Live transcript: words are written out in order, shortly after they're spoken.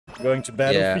going to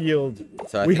battlefield. Yeah.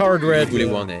 So we hard read. Really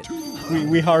won it.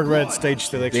 We hard read stage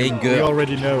selection. We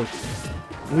already know.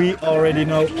 We already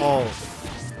know all.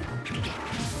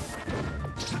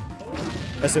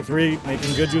 SF3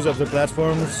 making good use of the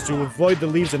platforms to avoid the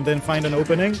leaves and then find an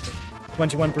opening.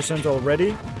 21%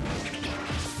 already.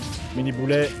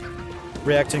 Miniboulet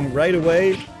reacting right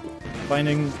away,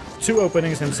 finding 2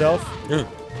 openings himself.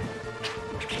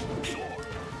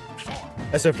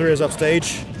 SF3 is off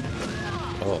stage.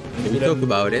 Oh, can we talk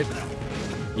about it?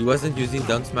 He wasn't using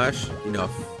down smash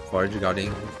enough for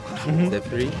regarding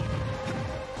SF3.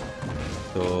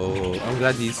 So I'm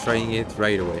glad he's trying it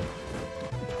right away.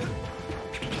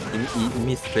 He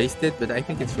misplaced it, but I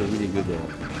think it's a really good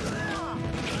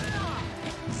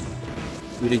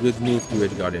move to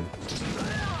edge guard him.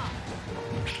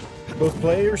 Both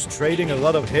players trading a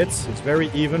lot of hits. It's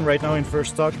very even right now in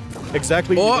first stock.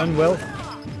 Exactly done well.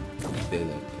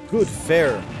 Good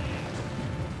fair.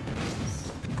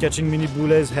 Catching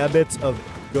Miniboulet's habit of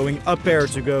going up air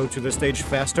to go to the stage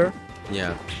faster.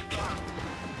 Yeah.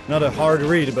 Not a hard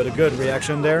read, but a good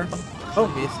reaction there.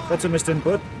 Oh, that's a missed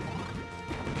input.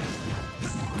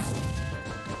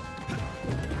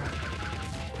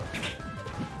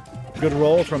 Good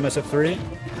roll from SF3.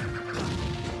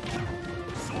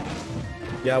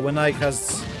 Yeah, when Ike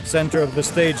has center of the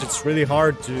stage, it's really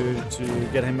hard to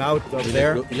get him out of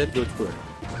there. Let's go through it.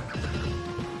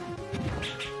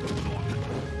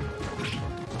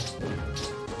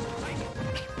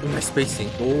 Nice spacing.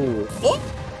 Oh!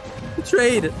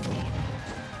 Trade!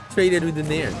 Traded with the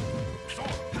nair.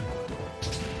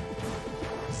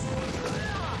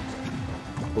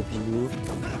 Hope he moved.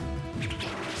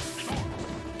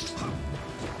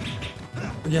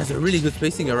 He has a really good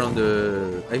spacing around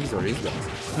the Ivy's or his guys.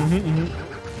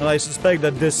 And I suspect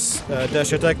that this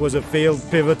dash attack was a failed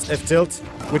pivot F tilt,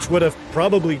 which would have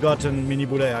probably gotten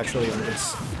Miniboulet actually on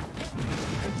this.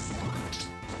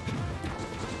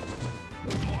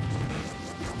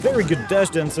 Very good dash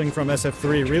dancing from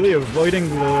SF3, really avoiding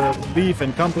the leaf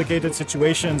and complicated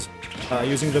situations,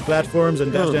 using the platforms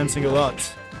and dash dancing a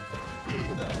lot.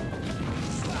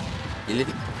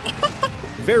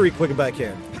 Very quick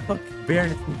backhand. Bare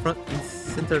in front, in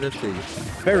center of the stage.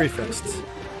 Very fast.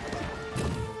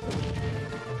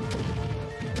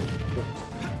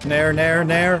 Nair, nair,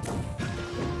 nair.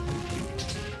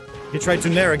 He tried to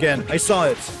nair again. I saw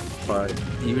it. But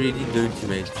he really did the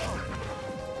ultimate.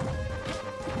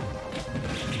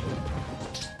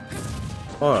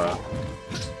 Oh,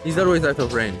 he's always out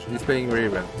of range. He's playing very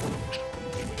well.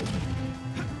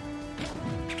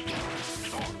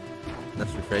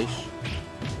 That's refresh.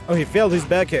 Oh, he failed his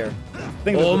back air.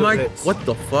 Oh my, what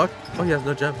the fuck? Oh, he has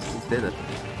no jump. He's dead.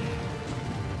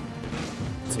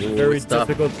 It's a very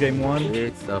difficult game 1.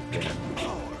 It's tough, yeah.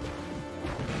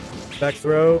 Back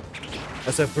throw.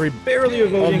 SF3 barely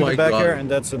avoiding the back air,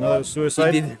 and that's another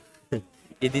suicide.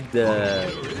 He did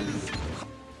the...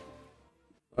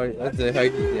 Oh, that's the high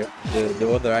beat, the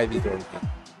other high beat.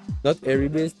 Not airy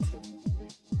beast.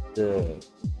 The...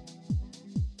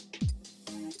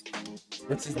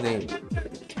 What's his name?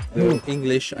 The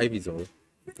English Ivysaur.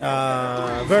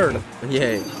 Verd.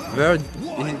 Yeah, Verd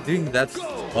is doing that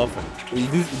often. He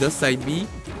does side B,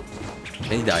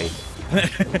 and he died.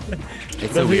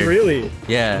 It's so weird. Really?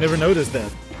 Yeah. I never noticed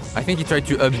that. I think he tried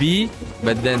to up B,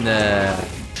 but then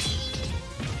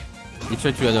he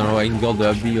tried to, I don't know, angle the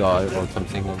up B or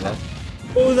something like that.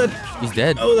 Oh, that... He's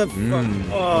dead. Oh, that...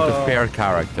 What a fair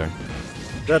character.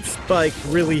 That spike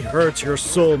really hurts your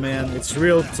soul, man. It's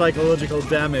real psychological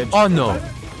damage. Oh no!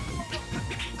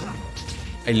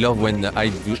 I love when I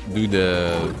do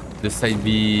the side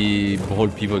B brawl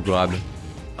pivot grab.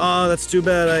 Oh, that's too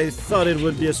bad. I thought it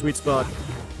would be a sweet spot.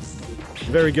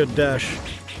 Very good dash.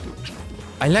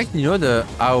 I like,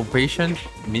 how patient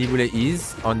Miniboulet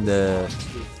is on the...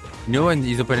 when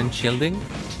his opponent shielding,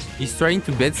 he's trying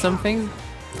to bet something.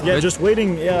 Yeah, just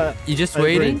waiting, yeah. He's just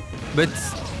waiting, but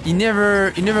he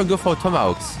never go for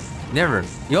tomahawks. Never.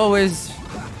 He always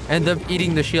end up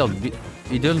eating the shield.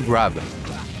 He don't grab.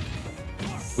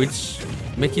 Which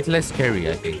make it less scary,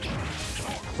 I think.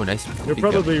 Oh, nice. You're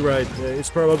probably right. It's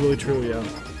probably true, yeah.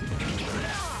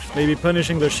 Maybe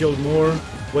punishing the shield more,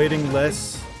 waiting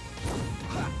less.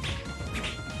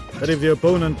 But if the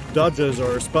opponent dodges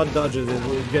or spot dodges, it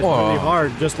will get really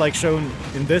hard, just like shown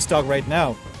in this talk right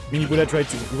now. Miniboulet tried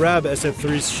to grab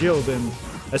SF3's shield and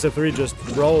SF3 just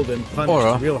rolled and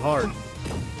punched real hard.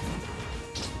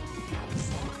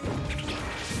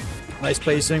 Nice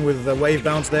placing with the wave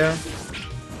bounce there.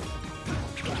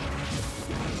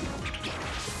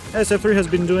 SF3 has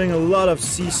been doing a lot of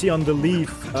CC on the leaf.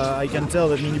 I can tell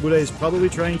that Miniboulet is probably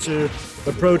trying to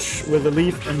approach with the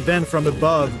leaf and then from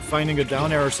above finding a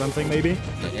down air or something maybe.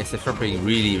 Yeah, SF playing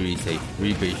really safe,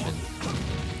 really patient.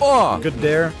 Oh! Good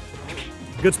there.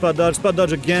 Good spot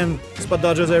dodge again. Spot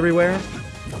dodges everywhere.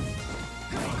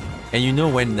 And you know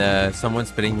when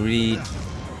someone's playing really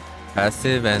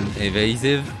passive and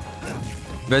evasive,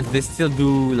 but they still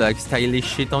do like stylish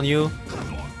shit on you,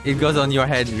 it goes on your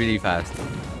head really fast.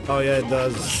 Oh yeah, it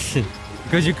does.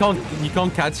 Because you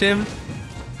can't catch him,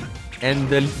 and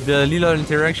the little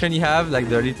interaction you have, like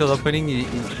the little opening,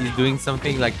 is doing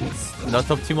something like it's not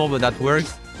optimal, but that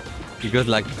works. He goes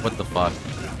like, what the fuck?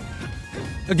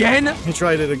 Again? He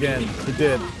tried it again. He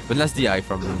did. But that's the eye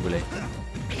from Miniboulet.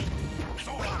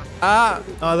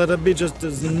 That bit just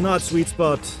is not sweet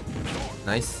spot.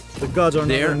 Nice. The gods are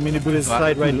not on Miniboulet's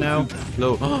side right now.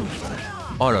 Low.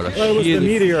 Oh là là. That was the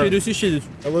meteor. Chier.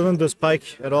 That wasn't the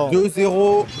spike at all.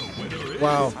 2-0.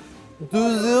 Wow.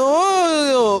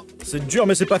 2-0. C'est dur,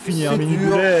 mais c'est pas fini. Hein.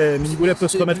 C'est Miniboulet peut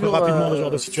se remettre rapidement dans ce genre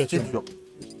de situation. C'est dur.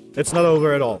 It's not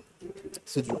over at all.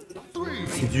 C'est dur.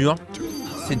 C'est dur.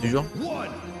 C'est dur.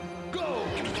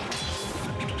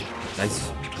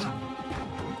 Nice.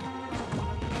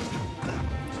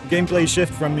 Gameplay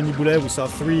shift from Miniboulet. We saw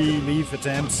 3 leaf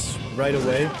attempts right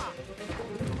away.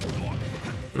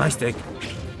 Nice take.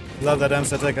 Love that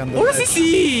Amps attack on the Oh, edge.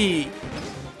 si!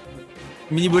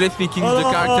 Miniboulet thinking the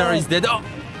character is dead. Oh!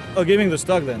 Oh, giving the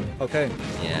stock then. Okay.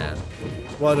 Yeah.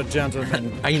 What a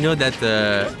gentleman. I know that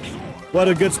What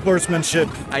a good sportsmanship.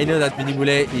 I know that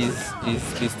Miniboulet is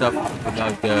pissed off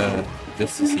about the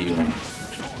CC. Right?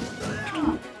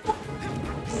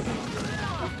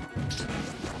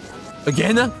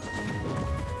 Again?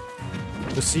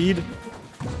 The seed.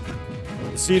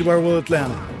 The seed, where will it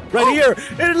land? Right here!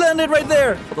 It landed right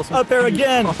there! Up there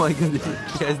again! Oh my god,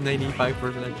 he has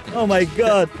 95%. Oh my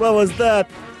god, what was that?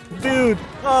 Dude,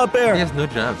 up there! He has no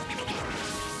jump.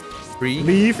 Free,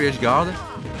 Leaf. Fresh guard.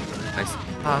 Nice.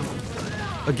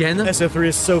 Again? SF3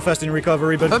 is so fast in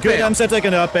recovery, but Up good air. Amps attack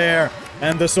and up air.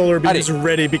 And the solar beam Allez. is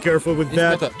ready, be careful with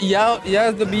that. He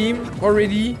has the beam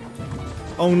already.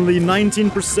 Only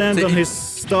 19% on his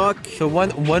stock. So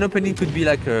one opening could be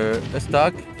like a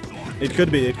stock. It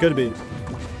could be, it could be.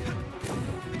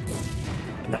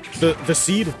 The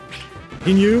seed,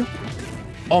 he knew,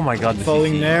 Oh my god, the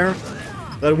falling CC. there.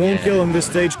 That won't Yeah. kill on this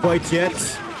stage quite yet.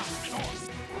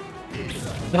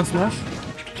 Don't smash.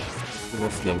 It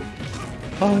was slow.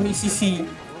 Oh, ECC.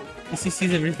 ECC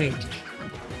is everything.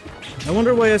 I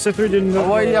wonder why SF3 didn't Oh,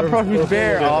 why he approached or with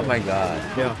bear? forward Oh my god.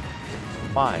 Yeah,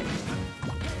 Fine.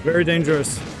 very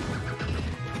dangerous.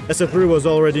 SF3 was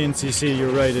already in CC, you're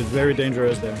right, it's very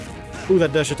dangerous there. Ooh,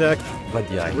 that dash attack. But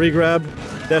the eye. Regrab,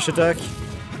 dash attack.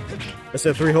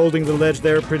 SF3 holding the ledge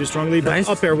there pretty strongly, but Nice.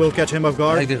 up air will catch him off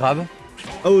guard. Like the grab.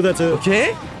 Oh, that's a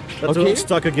Okay. that's Okay. a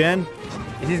stuck again.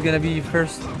 It is gonna be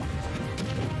first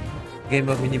game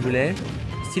of Miniboulet.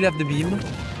 Still have the beam.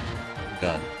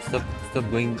 God, stop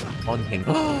going on him.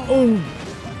 Oh,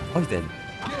 Oh, he's dead.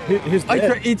 he's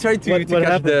dead. He tried to What catch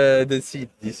happened? the seed.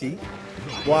 You see?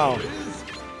 Wow.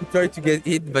 He tried to get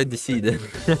hit by the seed.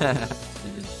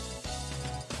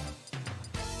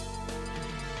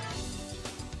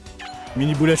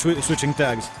 Miniboulet switching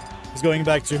tags. He's going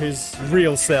back to his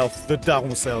real self, the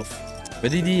down self.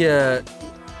 But did he?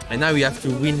 And now we have to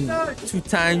win 2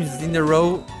 times in a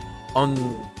row on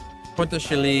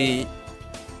potentially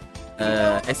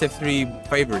SF3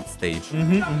 favorite stage.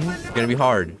 It's gonna be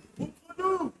hard.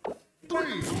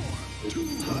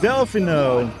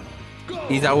 Delphino.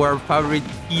 Is our favorite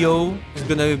PO is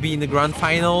gonna be in the grand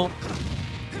final?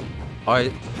 Or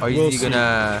is We'll he see.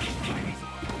 gonna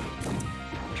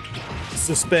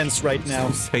Suspense right now.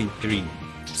 say 3?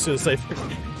 Suicide.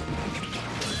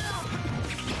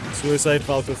 Suicide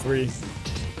Falco 3.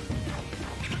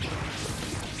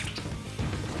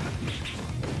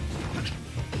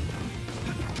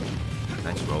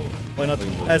 Nice roll. Why not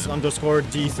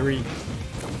S_D3?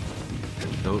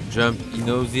 No jump, he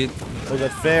knows it. Oh,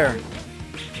 that's fair.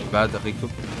 Bad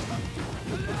recoup.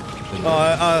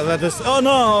 Oh, that is. Oh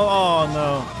no! Oh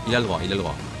no! Il a le droit, il a le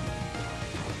droit.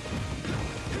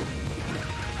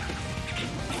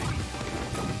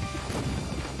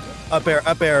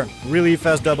 Up air. Really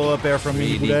fast double up air from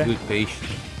Really Miniboulet. good patience.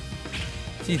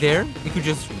 See there? He could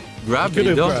just grab, He but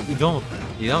could've grabbed.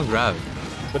 he don't grab.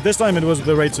 But this time it was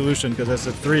the right solution because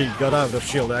SF3 got out of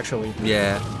shield actually.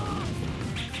 Yeah.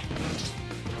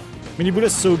 Miniboulet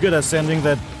is so good at sending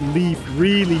that leaf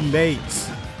really late.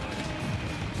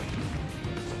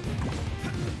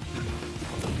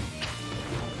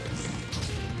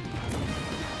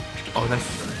 Oh,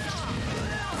 nice.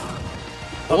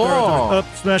 Up, air, Oh! up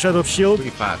smash out of shield.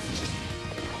 Pretty fast.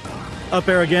 Up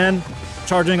air again.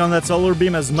 charging on that solar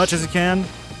beam as much as he can.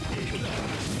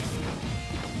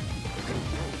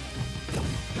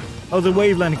 Oh, the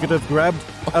waveland could have grabbed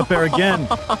up air again.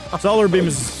 Solar beam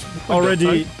is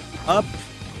already up.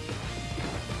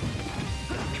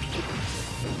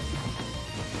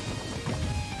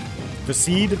 The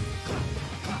seed.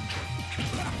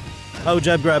 Oh,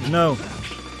 jab grab, no.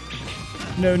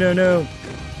 No, no, no.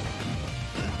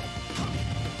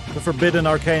 The forbidden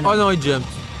arcane. Oh no, he jumped.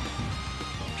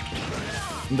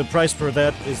 And the price for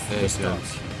that is the stock.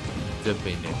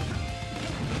 Jumping there.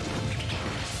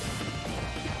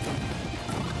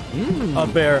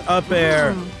 Up air, up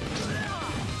air.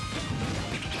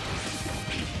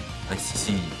 I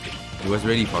see. He was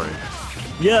ready for it.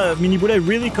 Yeah, Miniboulet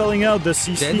really calling out the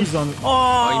CCs on.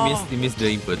 Oh, he missed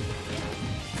the input.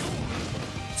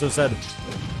 So sad.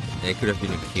 It could have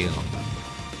been a kill.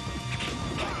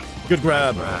 Good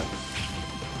grab.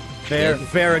 Fair, Yeah.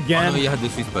 fair again. Oh no, you had the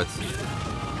sweet spot.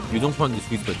 You don't want the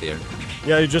sweet spot there.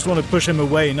 Yeah, you just want to push him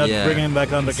away, not Yeah. bring him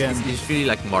back on again. It's really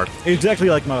like Mark. Exactly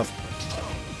like Moth.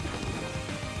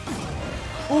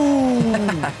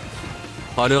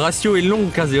 Oh, le ratio est long,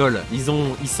 Caséol. Ils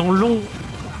sont longs.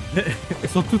 Ils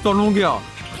sont tout en longueur.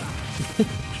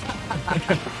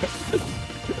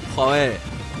 Oh ouais.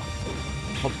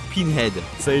 Oh, pinhead.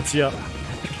 Ça étire.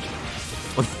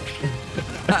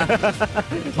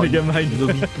 Megamind.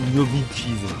 No big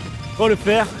cheese. Oh, le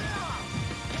fer.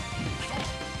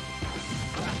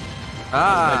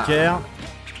 Ah. Hacker.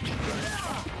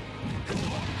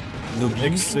 No big.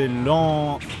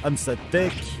 Excellent.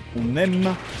 Amsatek. On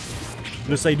aime.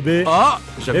 Le side B. Oh,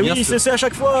 Eh j'aime oui, bien il ce... s'essaie à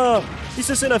chaque fois. Il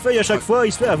s'essaie la feuille à chaque fois,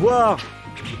 il se fait avoir.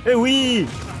 Eh oui.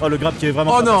 Oh, le grab qui est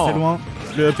vraiment Oh pas non. passé loin.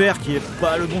 Le père qui est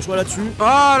pas le bon choix là-dessus. Oh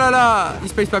là là, il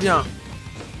se paye pas bien.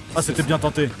 Ah, c'était bien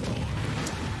tenté.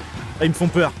 Ah, ils me font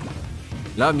peur.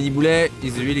 Là, Miniboulet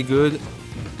is really good.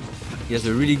 He has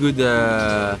a really good...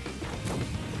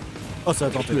 Oh, ça a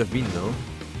tenté. Could have been, no?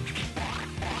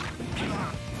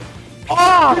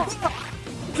 Oh.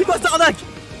 C'est quoi cette arnaque?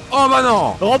 Oh bah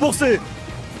non. Remboursé.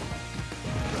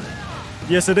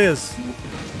 Yes, it is.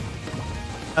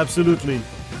 Absolutely.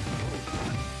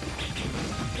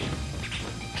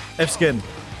 F-skin.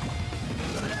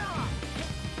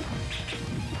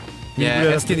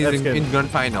 Yeah, Eskin is F-skin. in grand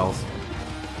finals.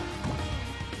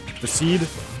 The seed.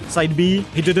 Side B.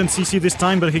 He didn't CC this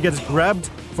time, but he gets grabbed.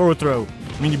 Forward throw.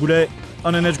 Miniboulet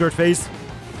on an edgeguard face.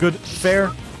 Good.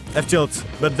 Fair. F-tilt.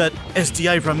 But that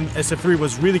STI from SF3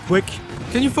 was really quick.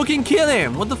 Can you fucking kill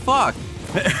him? What the fuck?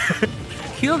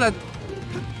 Kill that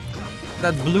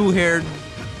blue-haired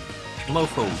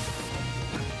mofo.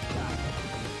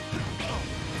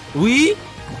 Oui?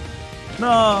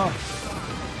 No.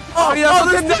 Oh, il a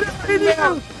sauté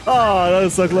dedans. Oh, that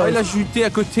was so Oh, close. il a chuté à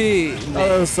côté. Oh,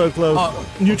 that was so close. Oh.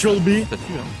 Neutral B. Ça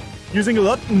tue, hein. Using a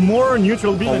lot more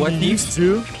neutral B Oh, than what he if? used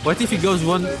to. What if he goes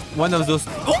one of those...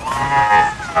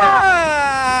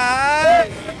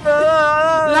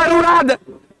 La roulade!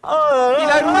 Oh, Il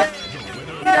a roulé!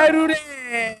 Il a roulé!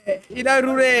 Il a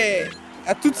roulé!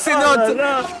 À toutes ses notes!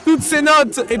 là. Toutes ses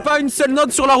notes! Et pas une seule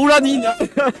note sur la rouladine!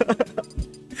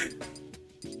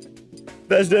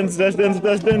 Dash dance, dash dance,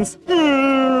 dash dance.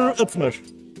 Up smash.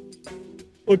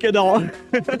 Ok, non.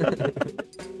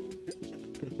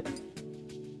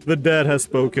 The dead has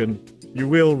spoken. You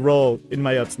will roll in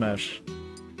my up smash.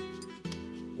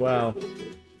 Wow.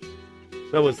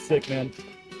 That was sick, man.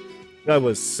 That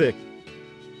was sick.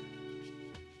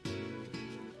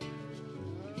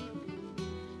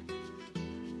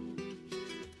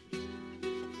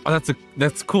 Oh,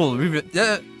 that's cool.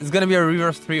 Yeah, it's gonna be a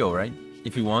reverse trio, right?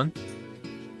 If you want.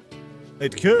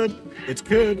 It could. It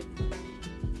could.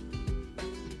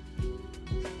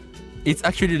 It's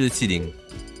actually the seeding.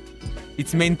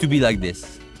 It's meant to be like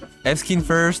this. F-skin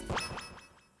first.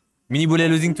 Miniboulet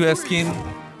losing to F-skin.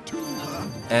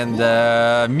 And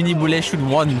Miniboulet should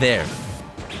won there.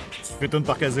 M'étonne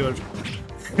par Caséol.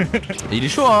 Et il est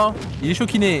chaud, hein? Il est chaud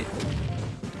kiné.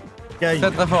 Kai. Très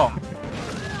très fort.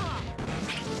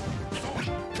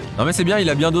 Non mais c'est bien, il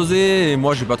a bien dosé et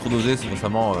moi j'ai pas trop dosé, c'est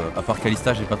récemment, à part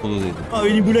Kalista j'ai pas trop dosé. Oh,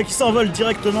 Miniboulet qui s'envole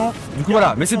directement. Du coup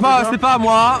voilà, mais c'est pas à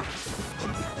moi.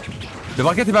 Le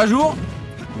bracket est pas à jour?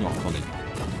 Non, attendez.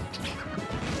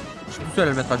 Je suis tout seul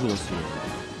à le mettre à jour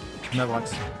aussi.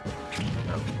 Navrax.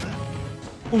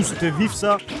 Oh, c'était vif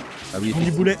ça. Ah oui,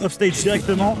 Miniboulet offstage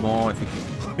directement. bon,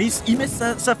 effectivement. Mais il met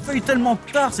sa feuille tellement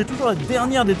tard, c'est toujours la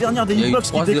dernière des Il y a eu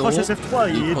hitbox qui 3-0. décroche SF3,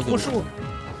 Il y a il eu est 3-0. trop chaud.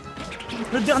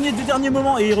 Le dernier des derniers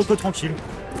moments et il reco tranquille.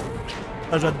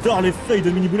 Ah, j'adore les feuilles de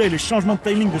Miniboulet et les changements de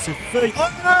timing de ces feuilles. Oh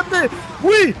mais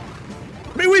oui.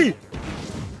 Mais oui.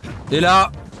 Et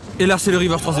là c'est le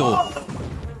reverse 3-0.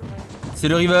 C'est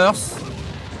le reverse.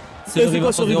 C'est le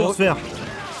reverse sur 0. reverse faire.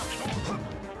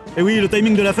 Et oui, le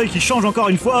timing de la feuille qui change encore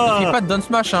une fois. Il n'y a pas de down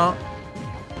smash, hein.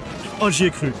 Oh, j'y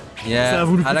ai cru. Yeah, Ça a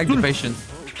voulu I like tout the le- patience.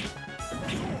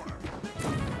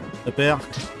 Ça perd.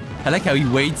 I like how he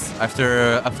waits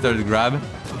after the grab.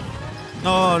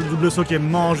 Oh, le double saut qui est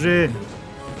mangé.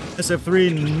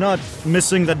 SF3 not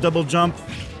missing that double jump.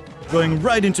 Going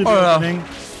right into the Oh là. opening.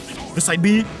 The side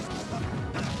B.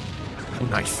 Oh,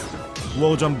 nice.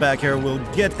 Wall jump back here will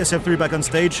get SF3 back on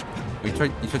stage. He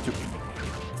tried to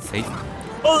save.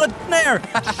 Oh, that nair!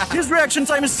 His reaction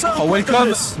time is so Oh, quick on welcome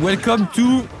this.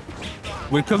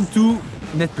 welcome to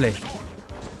net play.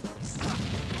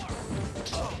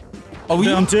 Oh oui.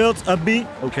 Down tilt, up B.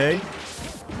 Okay.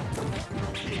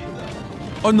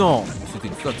 Oh non. C'était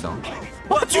une flotte ça. Hein.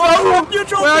 What? You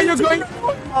dropped Where are into you going? the-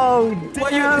 Oh, Why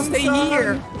damn, you stay son.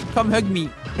 here? Come hug me.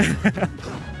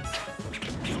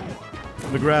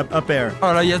 The grab, up air.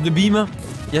 Oh là, il y a the beam.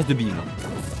 The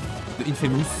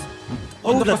infamous.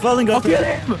 Oh, that falling up kill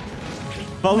air. him!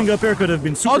 Falling up air could have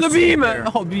been super Oh, the sick beam! there.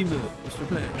 Oh, beam, s'il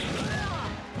te plaît.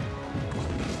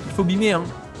 Il faut beamer, hein.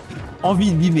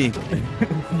 Envie de beamer.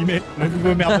 Guillemets, le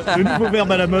nouveau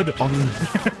verbe à la mode. Envie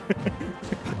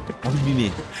de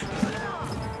beamer.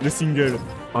 Le single.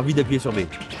 Envie d'appuyer sur B.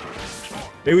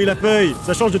 Et oui, la feuille,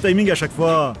 ça change de timing à chaque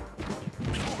fois.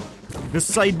 The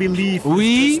side belief.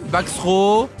 Oui, back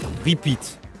throw,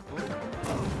 repeat.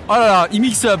 Oh là là, il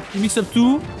mix up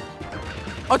tout.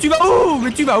 Oh, tu vas où?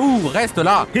 Mais tu vas où? Reste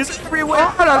là. He's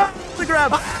everywhere. Oh là là. The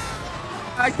grab.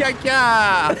 Ah,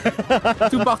 caca.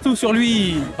 Tout partout sur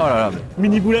lui. Oh là là.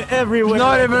 Miniboulet everywhere.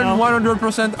 Not right even now.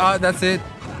 100%. Ah, that's it.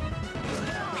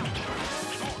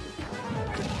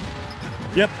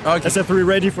 Yep. Okay. SF3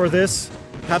 ready for this.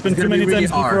 Happened It's too gonna many be really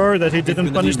times hard. before that he It's didn't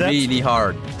gonna punish be that. really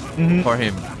hard for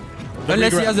him. The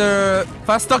Unless he regret. has a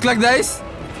fast stock like this.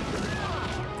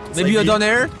 Maybe a like down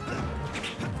air.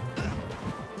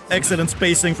 Excellent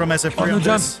spacing from SF3 Oh, no on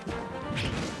jump. this.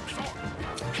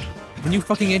 Can you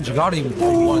fucking edge guard him?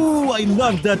 Ooh, I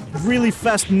love that really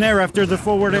fast nair after the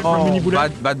forward air from Oh,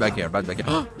 Miniboulet. bad back here.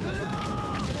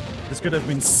 This could have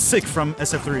been sick from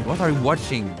SF3. What are you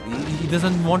watching? He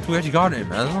doesn't want to edge guard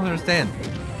him. I don't understand.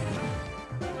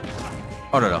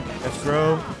 Oh là là. F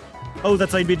throw. Oh, that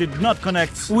side B did not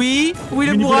connect. Oui, oui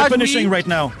le Miniboulet bourrage, finishing oui. right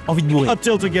now. Envie de mourir. Up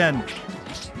tilt again.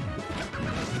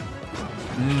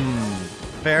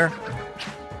 Fair.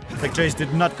 Like Chase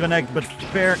did not connect, but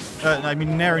fair. I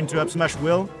mean, nair into up smash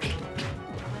will.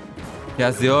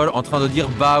 Caséol en train de dire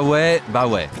bah ouais.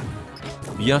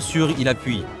 Bien sûr, il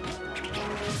appuie.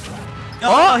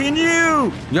 Oh, he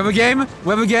knew! We have a game.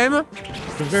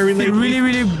 It's a very late.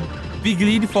 Really big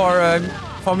lead for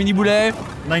Miniboulet.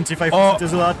 95% Oh.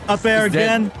 is a lot. Up air He's dead.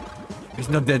 again. He's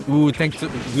not dead. Ooh, thanks to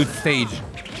good stage.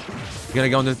 He's gonna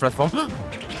go on the platform.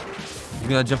 He's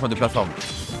gonna jump on the platform.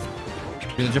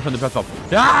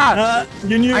 Ah!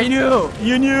 You knew. I knew.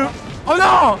 You knew. Oh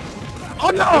no! Oh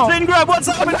no! Chain grab. What's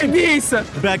Not like happening? this!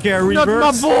 Back air Not my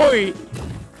reverse. boy!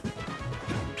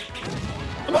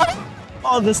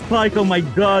 Oh, the spike. Oh my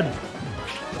god.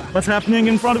 What's happening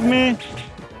in front of me?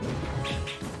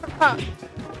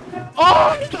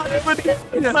 Oh!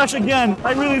 Smash again.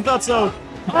 I really thought so.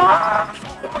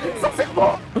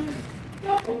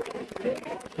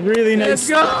 Really Let's nice.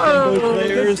 go! from both The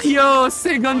players. TO,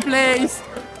 second place.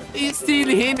 He's still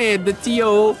in it, the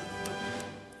TO.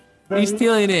 He's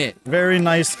still in it. Very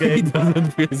nice He game.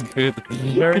 doesn't feel good.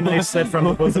 Very nice set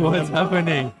from both of What's them.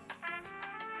 happening?